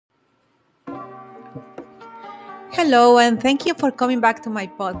Hello, and thank you for coming back to my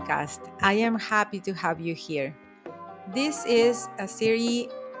podcast. I am happy to have you here. This is a series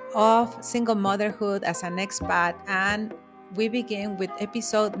of single motherhood as an expat, and we begin with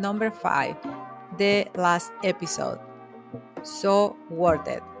episode number 5, the last episode. So worth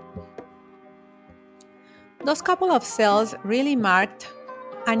it. Those couple of sales really marked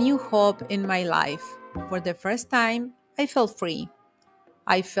a new hope in my life. For the first time, I felt free.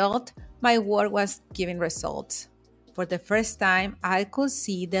 I felt my work was giving results. For the first time, I could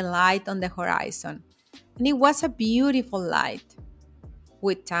see the light on the horizon, and it was a beautiful light.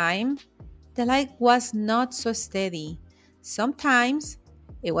 With time, the light was not so steady. Sometimes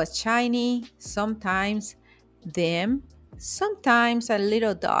it was shiny, sometimes dim, sometimes a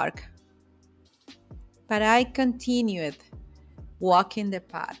little dark. But I continued walking the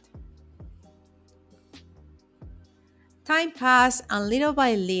path. Time passed, and little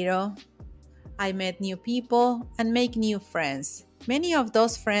by little, I met new people and made new friends. Many of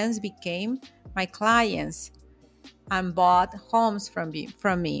those friends became my clients and bought homes from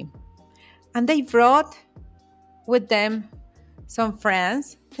me. And they brought with them some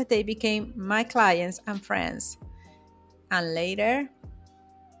friends that they became my clients and friends. And later,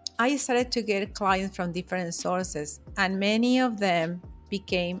 I started to get clients from different sources, and many of them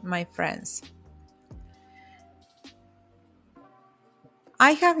became my friends.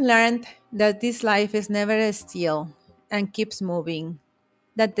 I have learned that this life is never still and keeps moving,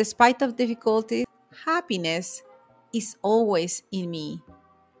 that despite of difficulties, happiness is always in me,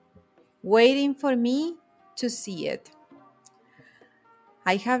 waiting for me to see it.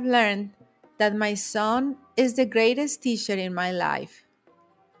 I have learned that my son is the greatest teacher in my life,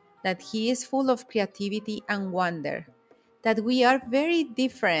 that he is full of creativity and wonder, that we are very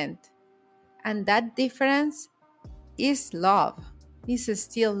different, and that difference is love. Is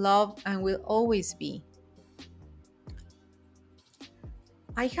still love and will always be.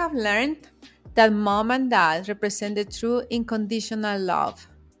 I have learned that mom and dad represent the true unconditional love.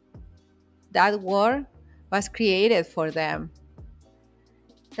 That word was created for them.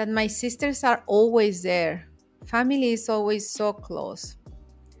 That my sisters are always there. Family is always so close.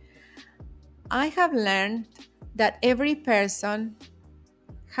 I have learned that every person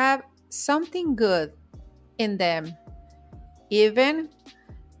have something good in them, even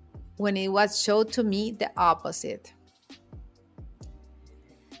when it was shown to me the opposite.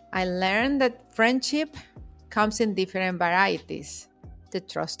 I learned that friendship comes in different varieties: the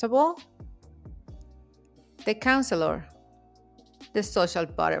trustable, the counselor, the social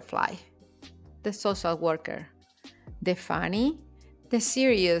butterfly, the social worker, the funny, the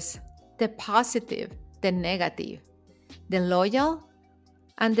serious, the positive, the negative, the loyal,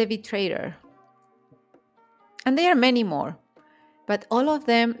 and the betrayer. And there are many more, but all of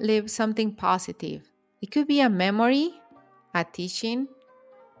them leave something positive. It could be a memory, a teaching,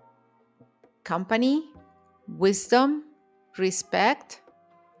 company, wisdom, respect,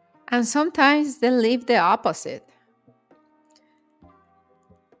 and sometimes they leave the opposite.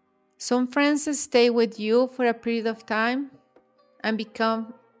 Some friends stay with you for a period of time and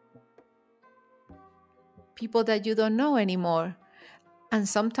become people that you don't know anymore. And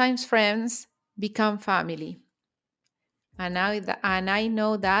sometimes friends become family. And I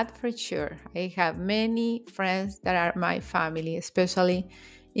know that for sure. I have many friends that are my family, especially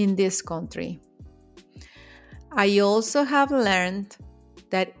in this country. I also have learned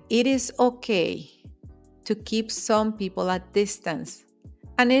that it is okay to keep some people at distance.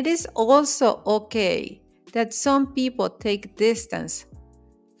 And it is also okay that some people take distance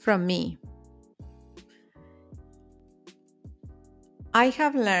from me. I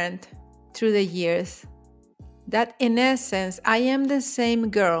have learned through the years that in essence, I am the same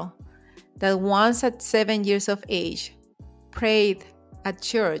girl that once at 7 years of age prayed at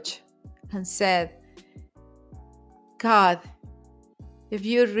church and said, God, if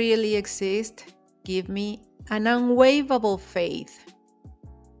you really exist, give me an unwavering faith.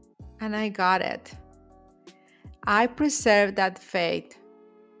 And I got it. I preserved that faith,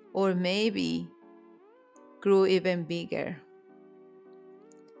 or maybe grew even bigger.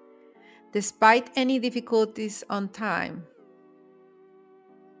 Despite any difficulties on time,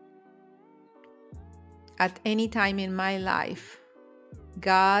 at any time in my life,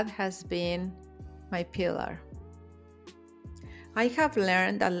 God has been my pillar. I have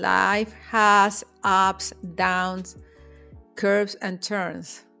learned that life has ups, downs, curves, and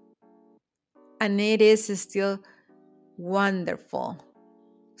turns. And it is still wonderful,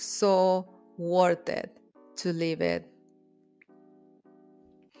 so worth it to live it.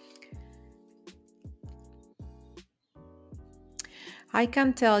 I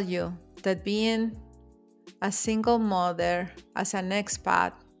can tell you that being a single mother as an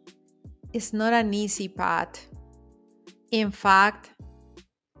expat is not an easy path. In fact,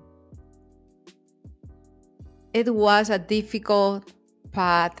 it was a difficult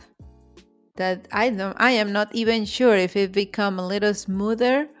path that I am not even sure if it become a little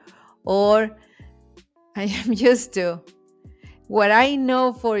smoother or I am used to. What I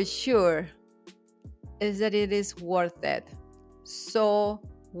know for sure is that it is worth it. So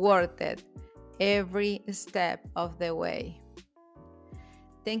worth it. Every step of the way.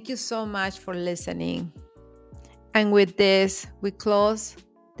 Thank you so much for listening. And with this, we close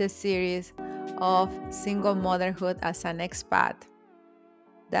the series of single motherhood as an expat.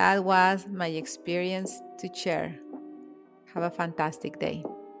 That was my experience to share. Have a fantastic day.